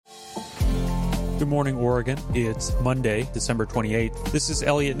Good morning, Oregon. It's Monday, December 28th. This is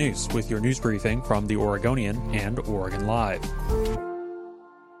Elliot News with your news briefing from The Oregonian and Oregon Live.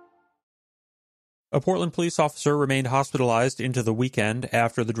 A Portland police officer remained hospitalized into the weekend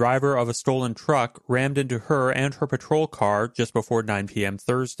after the driver of a stolen truck rammed into her and her patrol car just before 9 p.m.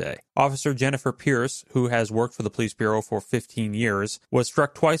 Thursday. Officer Jennifer Pierce, who has worked for the police bureau for 15 years, was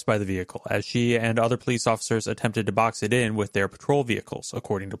struck twice by the vehicle as she and other police officers attempted to box it in with their patrol vehicles,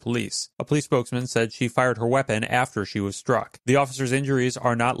 according to police. A police spokesman said she fired her weapon after she was struck. The officer's injuries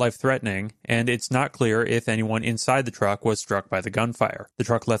are not life-threatening, and it's not clear if anyone inside the truck was struck by the gunfire. The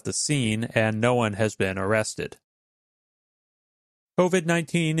truck left the scene, and no one has been arrested.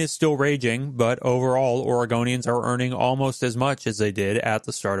 COVID-19 is still raging, but overall, Oregonians are earning almost as much as they did at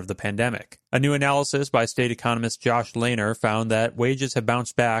the start of the pandemic. A new analysis by state economist Josh Lehner found that wages have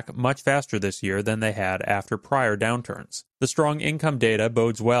bounced back much faster this year than they had after prior downturns. The strong income data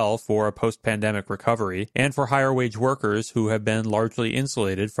bodes well for a post-pandemic recovery and for higher-wage workers who have been largely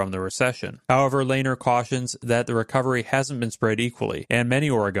insulated from the recession. However, Lehner cautions that the recovery hasn't been spread equally, and many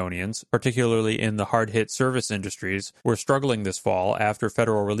Oregonians, particularly in the hard-hit service industries, were struggling this fall after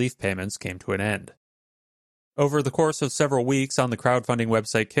federal relief payments came to an end. Over the course of several weeks on the crowdfunding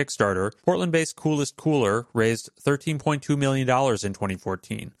website Kickstarter, Portland-based Coolest Cooler raised $13.2 million in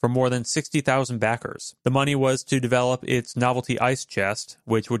 2014 from more than 60,000 backers. The money was to develop its novelty ice chest,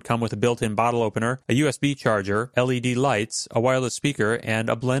 which would come with a built-in bottle opener, a USB charger, LED lights, a wireless speaker, and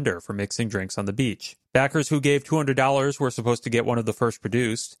a blender for mixing drinks on the beach. Backers who gave $200 were supposed to get one of the first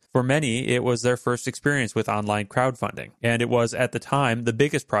produced. For many, it was their first experience with online crowdfunding, and it was, at the time, the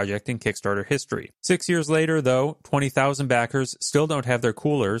biggest project in Kickstarter history. 6 years later, though, 20,000 backers still don't have their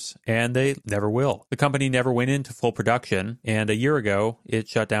coolers, and they never will. The company never went into full production, and a year ago, it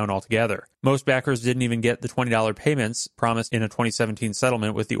shut down altogether. Most backers didn't even get the $20 payments promised in a 2017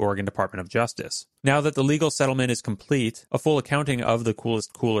 settlement with the Oregon Department of Justice. Now that the legal settlement is complete, a full accounting of the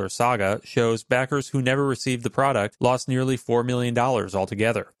Coolest Cooler saga shows backers who never received the product lost nearly $4 million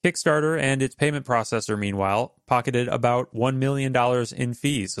altogether. Kickstarter and its payment processor, meanwhile, pocketed about $1 million in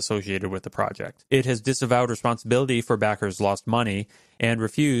fees associated with the project. It has disavowed responsibility for backers' lost money and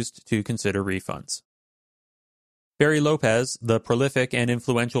refused to consider refunds. Barry Lopez, the prolific and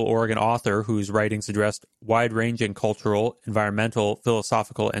influential Oregon author whose writings addressed wide-ranging cultural, environmental,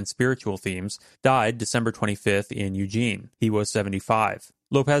 philosophical, and spiritual themes, died December 25th in Eugene. He was 75.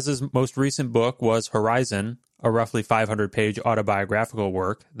 Lopez's most recent book was Horizon, a roughly 500-page autobiographical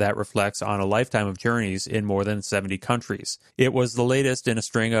work that reflects on a lifetime of journeys in more than 70 countries. It was the latest in a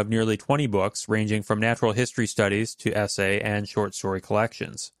string of nearly 20 books ranging from natural history studies to essay and short story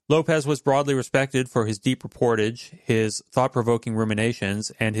collections. Lopez was broadly respected for his deep reportage, his thought-provoking ruminations,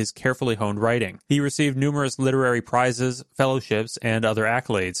 and his carefully honed writing. He received numerous literary prizes, fellowships, and other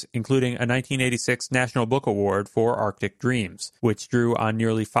accolades, including a 1986 National Book Award for Arctic Dreams, which drew on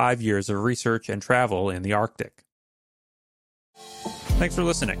nearly 5 years of research and travel in the Arctic. Thanks for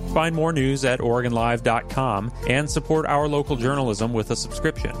listening. Find more news at OregonLive.com and support our local journalism with a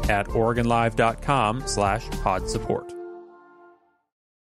subscription at OregonLive.com/podsupport.